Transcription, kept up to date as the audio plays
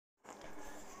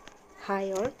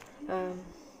Hi all. Um,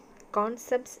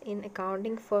 Concepts in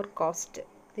accounting for cost.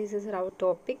 This is our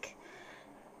topic.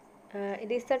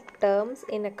 It is the terms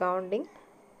in accounting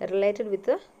related with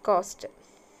the cost.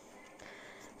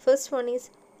 First one is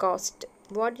cost.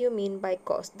 What do you mean by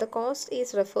cost? The cost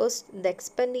is refers the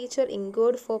expenditure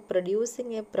incurred for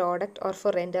producing a product or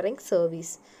for rendering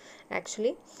service.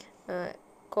 Actually,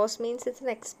 cost means it's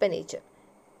an expenditure.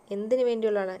 എന്തിനു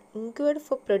വേണ്ടിയുള്ളതാണ് incurred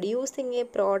four producing A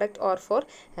product or four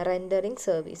rendering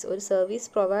service. ഒരു service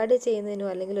provide ചെയ്യുന്നതിനോ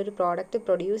അല്ലെങ്കിൽ ഒരു product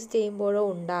produce ചെയ്യുമ്പോഴോ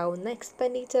ഉണ്ടാകുന്ന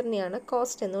എക്സ്പെൻഡിച്ചറിനെയാണ്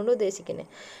cost എന്നുകൊണ്ട്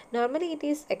ഉദ്ദേശിക്കുന്നത്. Normally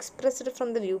it is expressed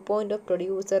from the view point of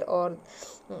producer or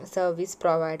service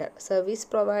provider. Service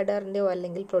പ്രൊവൈഡറിൻ്റെയോ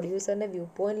അല്ലെങ്കിൽ പ്രൊഡ്യൂസറിൻ്റെ വ്യൂ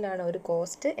പോയിൻറ്റിലാണ് ഒരു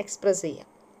കോസ്റ്റ് എക്സ്പ്രസ് ചെയ്യുക.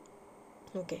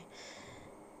 Okay,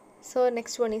 so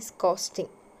next one is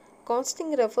costing. Costing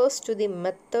refers to the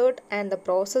method and the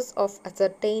process of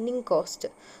ascertaining cost.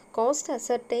 Cost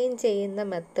ascertain ചെയ്യുന്ന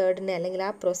മെത്തേഡിനെ അല്ലെങ്കിൽ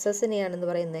ആ പ്രോസസ്സിനെയാണെന്ന്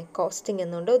പറയുന്നത് costing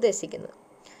എന്നുകൊണ്ട് ഉദ്ദേശിക്കുന്നത്.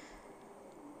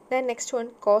 Then next one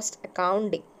cost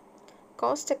accounting.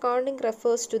 Cost accounting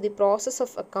refers to the process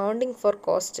of accounting for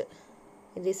cost.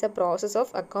 It is a process of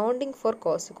accounting for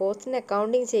cost. കോസ്റ്റിന്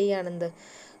accounting ചെയ്യുകയാണെന്ത്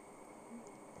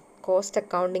cost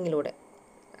അക്കൗണ്ടിങ്ങിലൂടെ.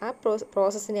 ആ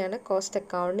പ്രോസസ്സിനെയാണ് cost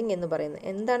accounting എന്ന് പറയുന്നത്.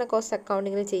 എന്താണ് കോസ്റ്റ്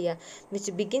അക്കൗണ്ടിങ്ങിൽ ചെയ്യുക?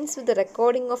 Which begins with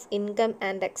recording of income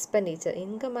and expenditure.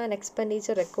 Income and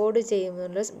expenditure record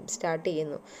ചെയ്യുന്നത് start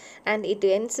ചെയ്യുന്നു. And it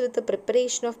ends with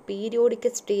preparation of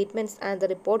periodical statements and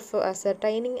the report four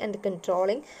ascertaining and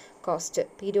controlling cost.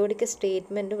 Periodical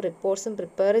സ്റ്റേറ്റ്മെൻറ്റും റിപ്പോർട്ട്സും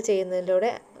prepare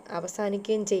ചെയ്യുന്നതിലൂടെ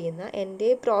അവസാനിക്കുകയും ചെയ്യുന്ന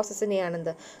എൻ്റെ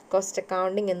പ്രോസസ്സിനെയാണെന്ത് cost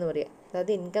accounting എന്ന് പറയുക.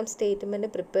 അതായത് income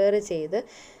statement prepare ചെയ്ത്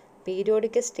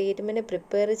പീരിയോഡിക്കൽ സ്റ്റേറ്റ്മെൻറ്റ്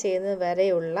പ്രിപ്പയർ ചെയ്യുന്നത്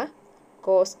വരെയുള്ള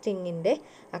കോസ്റ്റിങ്ങിൻ്റെ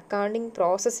അക്കൗണ്ടിങ്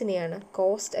പ്രോസസ്സിനെയാണ്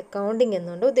കോസ്റ്റ് അക്കൗണ്ടിങ്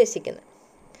എന്നുകൊണ്ട് ഉദ്ദേശിക്കുന്നത്.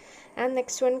 And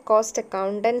next one cost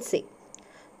accountancy.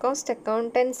 Cost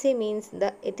accountancy means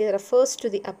it refers to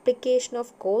the application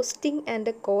of costing and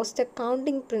cost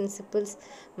accounting principles,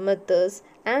 methods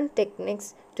and techniques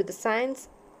to the science,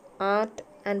 art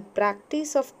and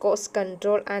practice of cost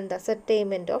control and the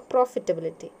ascertainment of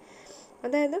profitability.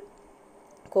 അതായത്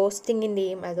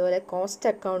കോസ്റ്റിങ്ങിൻ്റെയും അതുപോലെ cost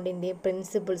അക്കൗണ്ടിൻ്റെയും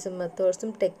പ്രിൻസിപ്പിൾസും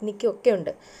മെത്തേഡ്സും ടെക്നിക്കും ഒക്കെ ഉണ്ട്.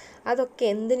 അതൊക്കെ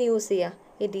എന്തിന് use ചെയ്യുക?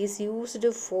 It is used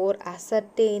for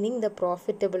ascertaining the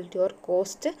profitability or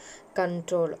cost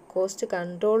control. Cost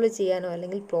control ചെയ്യാനോ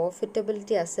അല്ലെങ്കിൽ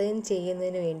profitability assign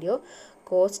ചെയ്യുന്നതിന് വേണ്ടിയോ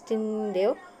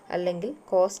കോസ്റ്റിൻ്റെയോ അല്ലെങ്കിൽ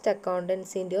കോസ്റ്റ്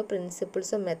അക്കൗണ്ടൻസിൻ്റെയോ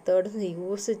പ്രിൻസിപ്പിൾസോ മെത്തേഡും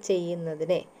യൂസ്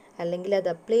ചെയ്യുന്നതിനെ അല്ലെങ്കിൽ അത്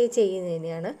അപ്ലൈ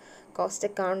ചെയ്യുന്നതിനെയാണ് കോസ്റ്റ്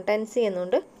അക്കൗണ്ടൻസി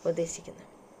എന്നുകൊണ്ട് ഉദ്ദേശിക്കുന്നത്.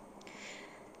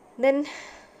 Then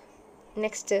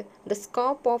next the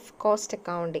scope of cost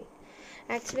accounting.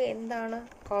 Actually എന്താണ്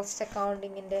കോസ്റ്റ്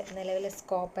അക്കൗണ്ടിങ്ങിൻ്റെ നിലവിലെ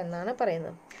സ്കോപ്പ് എന്നാണ്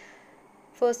പറയുന്നത്.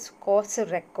 ഫസ്റ്റ് കോസ്റ്റ്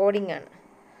റെക്കോർഡിംഗ് ആണ്.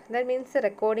 That means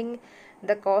recording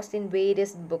the cost in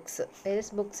various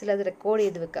ബുക്സിൽ അത് റെക്കോർഡ്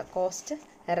ചെയ്ത് വെക്കുക. കോസ്റ്റ്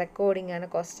റെക്കോർഡിംഗ് ആണ്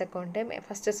കോസ്റ്റ് അക്കൗണ്ടിൻ്റെ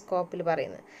ഫസ്റ്റ് സ്കോപ്പിൽ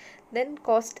പറയുന്നത്. Then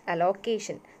cost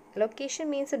allocation. Allocation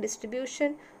means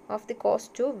distribution of the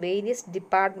cost to various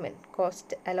department.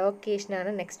 Cost allocation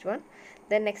ആണ് next one.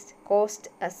 Then next cost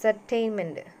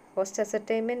ascertainment. Cost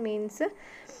ascertainment means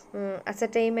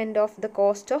ascertainment of the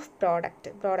cost of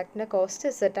productന്റെ cost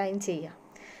ascertain ചെയ്യുക.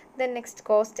 Then next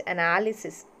cost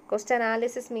analysis. Cost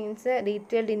analysis means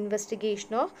detailed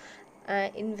investigation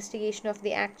of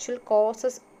the actual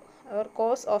causes or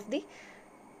cause of the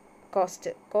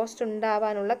cost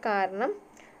ഉണ്ടാവാനുള്ള കാരണം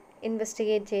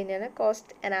investigate ചെയ്യുന്നതാണ്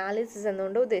cost analysis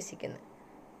എന്നുകൊണ്ട് ഉദ്ദേശിക്കുന്നത്.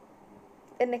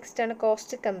 Then next ആണ്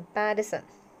cost comparison.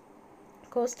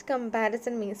 Cost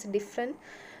comparison means different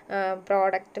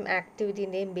പ്രോഡക്റ്റും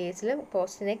ആക്ടിവിറ്റീൻ്റെയും ബേസിൽ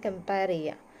കോസ്റ്റിനെ compare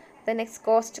ചെയ്യുക. The next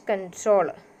cost control.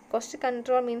 Cost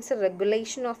control means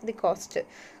regulation of the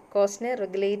കോസ്റ്റിനെ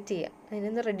regulate ചെയ്യുക, അതിൽ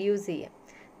നിന്ന് റെഡ്യൂസ് ചെയ്യുക.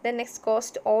 The next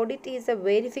cost audit is A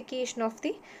verification of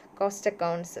the cost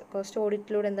accounts. Cost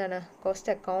ഓഡിറ്റിലൂടെ എന്താണ്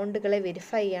cost അക്കൗണ്ടുകളെ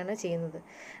verify ചെയ്യാണ് ചെയ്യുന്നത്.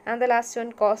 And the last one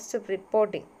cost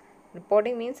reporting.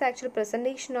 Reporting means actual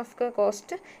presentation of cost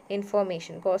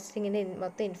information. കോസ്റ്റിങ്ങിൻ്റെ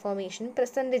മൊത്തം information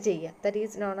present ചെയ്യുക. That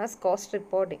is known as cost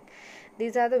reporting.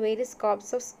 These are the various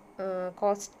scopes of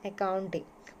cost accounting.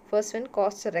 First one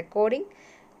cost recording,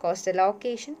 cost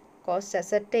allocation, cost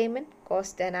ascertainment,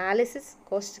 cost analysis,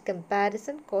 cost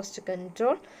comparison, cost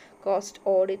control, cost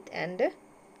audit and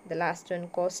the last one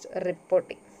cost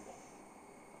reporting.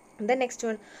 The next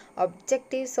one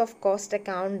objectives of cost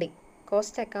accounting.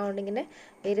 Cost അക്കൗണ്ടിങ്ങിന്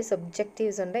various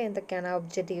objectives ഉണ്ട്. എന്തൊക്കെയാണ് ആ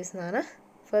objectives എന്നാണ്.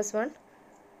 First one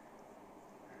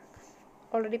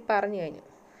already പറഞ്ഞു കഴിഞ്ഞു.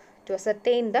 To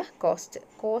ascertain the cost.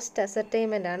 Cost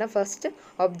അസർട്ടൈൻമെൻ്റ് ആണ് first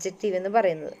objective എന്ന്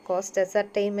പറയുന്നത്. Cost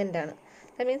അസർട്ടൈൻമെൻ്റ് ആണ്.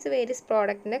 That means various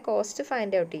പ്രോഡക്റ്റിൻ്റെ കോസ്റ്റ്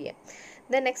ഫൈൻഡ് ഔട്ട് ചെയ്യുക.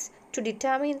 Then next to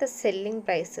determine the selling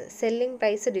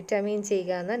price determine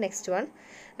ചെയ്യുക എന്ന next one.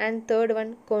 And third one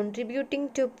contributing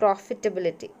to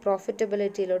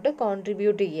പ്രോഫിറ്റബിലിറ്റിയിലോട്ട്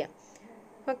contribute ചെയ്യുക.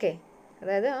 ഓക്കെ,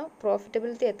 അതായത് ആ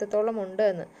പ്രോഫിറ്റബിലിറ്റി എത്രത്തോളം ഉണ്ട്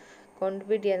എന്ന്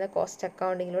കോൺട്രിബ്യൂട്ട് ചെയ്യുന്ന കോസ്റ്റ്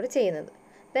അക്കൗണ്ടിങ്ങിലൂടെ ചെയ്യുന്നത്.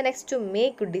 Then next to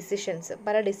make decisions,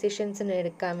 പല ഡിസിഷൻസിന്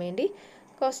എടുക്കാൻ വേണ്ടി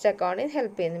കോസ്റ്റ് അക്കൗണ്ടിങ്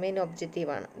ഹെൽപ്പ് ചെയ്യുന്ന main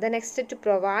ഒബ്ജക്റ്റീവാണ്. Then next to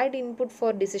provide input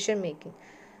four decision making,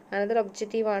 another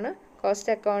ഒബ്ജക്റ്റീവാണ്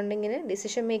cost അക്കൗണ്ടിങ്ങിന്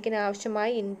decision മേക്കിങ്ങിന് ആവശ്യമായ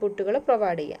ഇൻപുട്ടുകൾ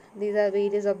പ്രൊവൈഡ് ചെയ്യുക. These are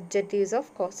various objectives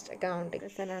of cost accounting.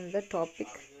 Another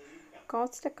topic,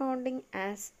 cost accounting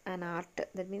as an art.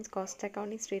 That means cost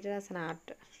accounting treated as an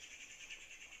art.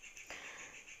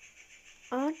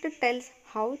 Art tells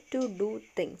how to do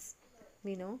things.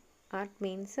 We know art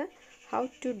means how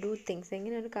to do things.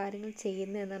 എങ്ങനെയാണ് കാര്യങ്ങൾ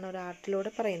ചെയ്യുന്നത് എന്നാണ് ഒരു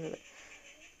ആർട്ടിലൂടെ പറയുന്നത്.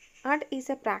 Art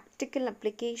is A practical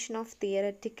application of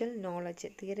theoretical knowledge.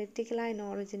 തിയററ്റിക്കലായ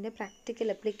നോളജിൻ്റെ practical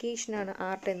അപ്ലിക്കേഷനാണ്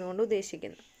art എന്നുകൊണ്ട്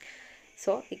ഉദ്ദേശിക്കുന്നത്.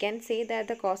 So we can say that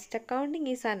the cost accounting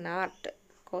is an art.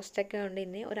 Cost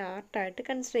അക്കൗണ്ടിനെ ഒരു ആർട്ടായിട്ട്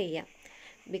consider ചെയ്യാം.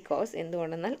 ബിക്കോസ്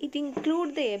എന്തുകൊണ്ടെന്നാൽ it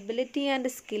include the ability and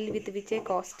skill with which A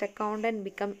cost accountant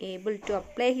become able to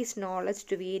apply his knowledge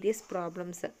to various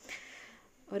problems.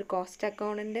 ഒരു cost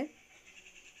accountant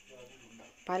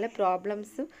പല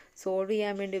പ്രോബ്ലംസും solve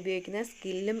ചെയ്യാൻ വേണ്ടി ഉപയോഗിക്കുന്ന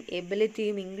സ്കില്ലും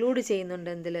എബിലിറ്റിയും include ചെയ്യുന്നുണ്ട്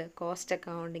എന്തിൽ, cost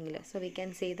അക്കൗണ്ടിങ്ങിൽ. So we can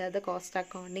say that the cost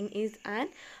accounting is an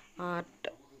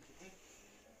art.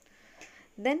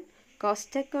 Then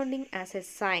cost accounting as A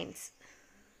science.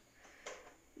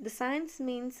 The science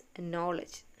means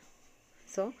knowledge.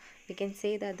 So we can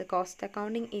say that the cost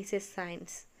accounting is a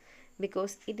science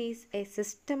because it is a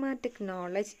systematic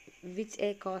knowledge which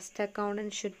a cost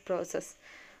accountant should process.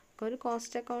 ഒരു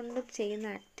cost accountant ചെയ്യുന്ന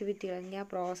ആക്ടിവിറ്റികൾ അല്ലെങ്കിൽ ആ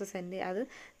process അത്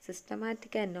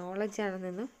systematic ആയ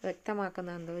നോളജാണെന്ന്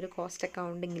വ്യക്തമാക്കുന്നതാണ് ഒരു cost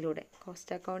അക്കൗണ്ടിങ്ങിലൂടെ.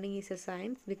 Cost accounting is A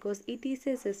science because it is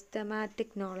A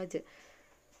systematic knowledge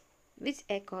which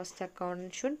A cost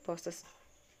accountant should process.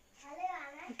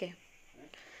 Okay.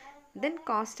 Then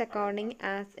cost accounting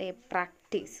as A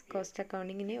practice. Cost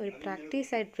അക്കൗണ്ടിങ്ങിനെ ഒരു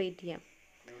പ്രാക്ടീസായി treat ചെയ്യാം.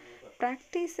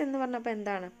 Practice എന്ന് പറഞ്ഞപ്പോൾ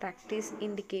എന്താണ്? Practice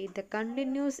indicate the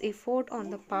continuous effort on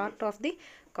the part of the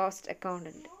cost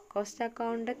accountant. Cost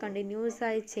account continuous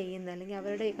ആയി ചെയ്യുന്ന അല്ലെങ്കിൽ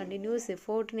അവരുടെ continuous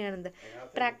എഫോർട്ടിനെയാണ് എന്ത്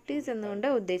പ്രാക്ടീസ് എന്നുകൊണ്ട്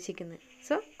ഉദ്ദേശിക്കുന്നത്.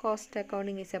 So cost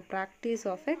accounting is A practice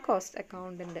of A cost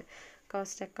accountant.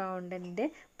 Cost അക്കൗണ്ടൻറ്റിൻ്റെ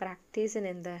പ്രാക്ടീസിന്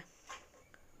എന്ത്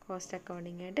കോസ്റ്റ്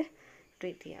അക്കൗണ്ടിങ് ആയിട്ട്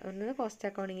ട്രീറ്റ് ചെയ്യുക. അതുകൊണ്ട് cost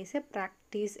accounting is A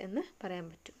practice എന്ന് പറയാൻ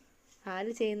പറ്റും.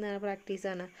 ആര് ചെയ്യുന്ന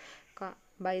പ്രാക്ടീസാണ്?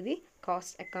 By the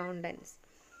cost accountants.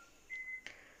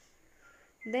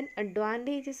 Then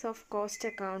advantages of cost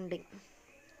accounting.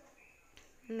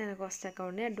 എന്താണ് cost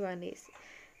accounting advantage?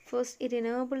 First, it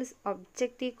enables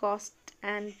objective cost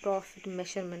and profit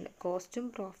measurement. കോസ്റ്റും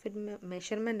പ്രോഫിറ്റ്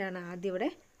മെഷർമെൻറ്റാണ് ആദ്യം ഇവിടെ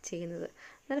ചെയ്യുന്നത്.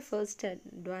 അതാണ് ഫസ്റ്റ്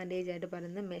അഡ്വാൻറ്റേജ് ആയിട്ട്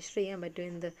പറയുന്നത്. മെഷർ ചെയ്യാൻ പറ്റും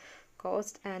എന്ത്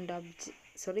കോസ്റ്റ്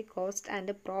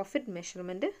ആൻഡ് പ്രോഫിറ്റ്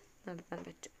മെഷർമെൻറ്റ് നടത്താൻ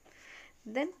പറ്റും.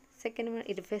 Then second one,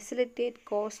 it facilitate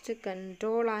cost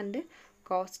control and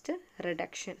cost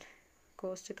reduction.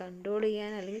 Cost control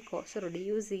ചെയ്യാൻ അല്ലെങ്കിൽ കോസ്റ്റ്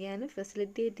റിഡ്യൂസ് ചെയ്യാൻ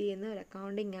ഫെസിലിറ്റേറ്റ് ചെയ്യുന്ന ഒരു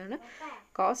അക്കൗണ്ടിങ് ആണ്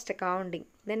cost accounting.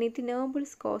 Then it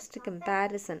enables cost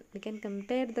comparison. We can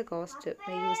compare the cost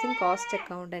by using cost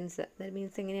accountants. That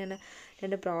means എങ്ങനെയാണ്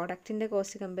രണ്ട് പ്രോഡക്റ്റിൻ്റെ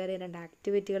cost compare ചെയ്യുക, രണ്ട്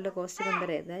ആക്ടിവിറ്റികളുടെ കോസ്റ്റ്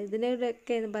കമ്പയർ ചെയ്യുക.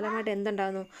 ഇതിനൊക്കെ ഫലമായിട്ട്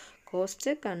എന്തുണ്ടാകുന്നു?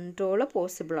 കോസ്റ്റ് കൺട്രോൾ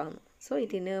പോസിബിൾ ആകുന്നു. So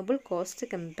it enable cost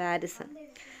comparison.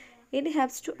 It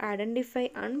helps to identify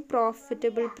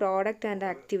unprofitable product and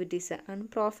activities.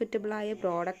 Unprofitable ആയ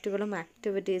പ്രോഡക്റ്റുകളും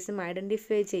ആക്ടിവിറ്റീസും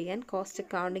ഐഡൻറ്റിഫൈ ചെയ്യാൻ കോസ്റ്റ്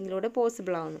അക്കൗണ്ടിങ്ങിലൂടെ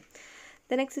പോസിബിൾ ആവുന്നു.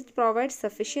 The next, it provide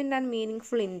sufficient and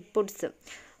meaning inputs.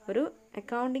 ഒരു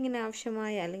അക്കൗണ്ടിങ്ങിന്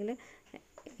ആവശ്യമായ അല്ലെങ്കിൽ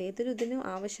ഏതൊരു ഇതിനും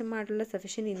ആവശ്യമായിട്ടുള്ള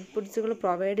സഫിഷ്യൻറ്റ് ഇൻപുട്സുകൾ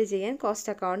പ്രൊവൈഡ് ചെയ്യാൻ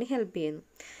കോസ്റ്റ് അക്കൗണ്ടിങ് ഹെൽപ്പ് ചെയ്യുന്നു.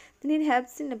 Then it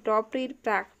helps in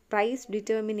appropriate price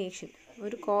determination.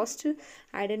 ഒരു കോസ്റ്റ്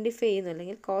ഐഡൻറ്റിഫൈ ചെയ്യുന്നു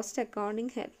അല്ലെങ്കിൽ കോസ്റ്റ്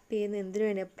അക്കൗണ്ടിങ് ഹെൽപ്പ് ചെയ്യുന്ന എന്തിനു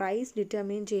വേണ്ടിയാണ്? പ്രൈസ്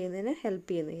ഡിറ്റർമിൻ ചെയ്യുന്നതിന് ഹെൽപ്പ്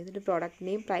ചെയ്യുന്നു. ഏതൊരു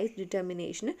പ്രോഡക്റ്റിൻ്റെയും പ്രൈസ്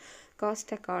ഡിറ്റർമിനേഷന്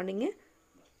കോസ്റ്റ് അക്കൗണ്ടിങ്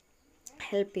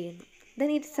ഹെൽപ്പ് ചെയ്യുന്നു.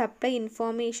 Then it supply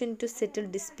information to settle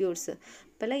disputes.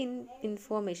 പല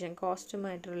ഇൻഫോർമേഷൻ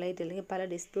കോസ്റ്റുമായിട്ട് റിലേറ്റ് അല്ലെങ്കിൽ പല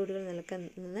ഡിസ്പ്യൂട്ടുകൾ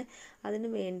നിൽക്കുന്ന അതിന്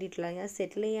വേണ്ടിയിട്ടുള്ള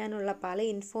സെറ്റിൽ ചെയ്യാനുള്ള പല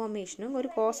ഇൻഫോർമേഷനും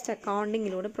ഒരു കോസ്റ്റ്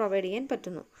അക്കൗണ്ടിങ്ങിലൂടെ പ്രൊവൈഡ് ചെയ്യാൻ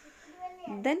പറ്റുന്നു.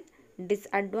 Then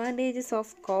disadvantages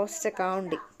of cost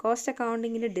accounting. Cost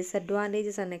അക്കൗണ്ടിങ്ങിൻ്റെ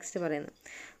disadvantages ആണ് നെക്സ്റ്റ് പറയുന്നത്.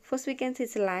 First we can see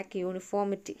it's lakh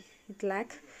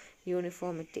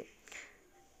uniformity.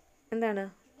 എന്താണ്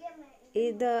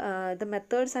the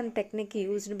methods and technique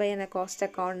used by a cost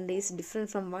accountant is different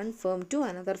from one firm to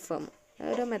another firm.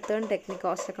 ഒരു method technique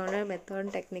cost അക്കൗണ്ടിൻ്റെ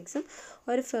method ടെക്നിക്സും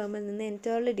ഒരു ഫേമിൽ നിന്ന്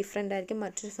entirely different ആയിരിക്കും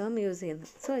മറ്റൊരു firm use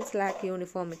ചെയ്യുന്നത്. So it's lakh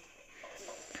uniformity.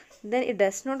 then it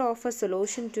does not offer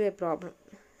solution to a problem.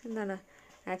 എന്താണ്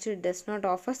actually it does not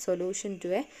offer solution to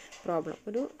a problem.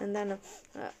 ഒരു എന്താണ്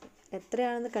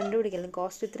എത്രയാണെന്ന് കണ്ടുപിടിക്കാൻ,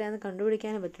 കോസ്റ്റ് എത്രയാണെന്ന്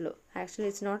കണ്ടുപിടിക്കാനേ പറ്റുള്ളൂ. Actually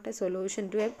it's not A solution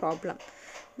to A problem.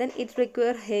 Then it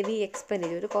require heavy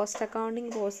expenditure. ഒരു cost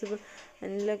accounting possible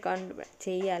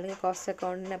ചെയ്യുക അല്ലെങ്കിൽ കോസ്റ്റ്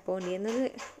അക്കൗണ്ടിനെ അപ്പോയിൻറ്റ് ചെയ്യുന്നത്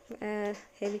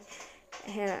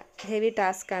heavy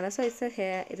task ആണ്. So it's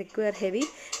a require heavy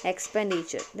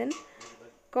expenditure. Then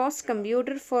cost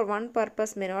computed for one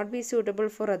purpose may not be suitable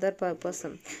for other purpose.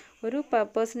 ഒരു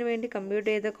പർപ്പസിന് വേണ്ടി compute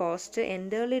ചെയ്ത cost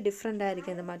entirely different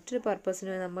ആയിരിക്കും മറ്റൊരു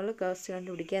പർപ്പസിന് നമ്മൾ കോസ്റ്റ്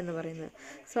കണ്ടുപിടിക്കുക എന്ന് പറയുന്നത്.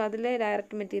 സോ അതിലെ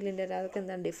ഡയറക്റ്റ് മെറ്റീരിയലിൻ്റെ അതൊക്കെ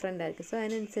എന്താണ് ഡിഫറെൻ്റ് ആയിരിക്കും. സോ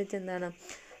അതിനനുസരിച്ച് എന്താണ്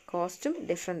കോസ്റ്റും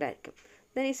ഡിഫറെൻ്റ് ആയിരിക്കും.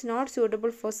 then it's not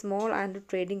suitable for small and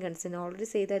trading concern. Already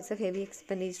say that it's a heavy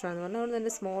expenditure ആണെന്ന് പറഞ്ഞാൽ അതുകൊണ്ട്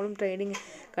തന്നെ സ്മോളും ട്രേഡിങ്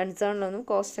കൺസേണിലൊന്നും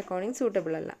കോസ്റ്റ് അക്കൗണ്ടിങ്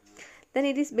സൂട്ടബിൾ അല്ല. then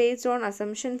it is based on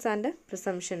assumptions and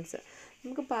presumptions.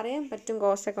 നമുക്ക് പറയാൻ പറ്റും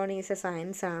cost accounting is A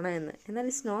science ആണ് എന്ന്, എന്നാൽ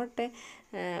ഇറ്റ്സ് നോട്ട്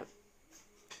എ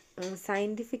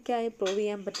സയൻറ്റിഫിക്കായി പ്രൂവ്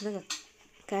ചെയ്യാൻ പറ്റുന്ന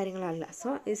കാര്യങ്ങളല്ല. So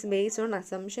it's based on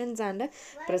assumptions and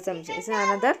presumptions. Is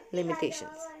another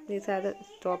limitations. These are the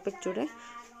topic today.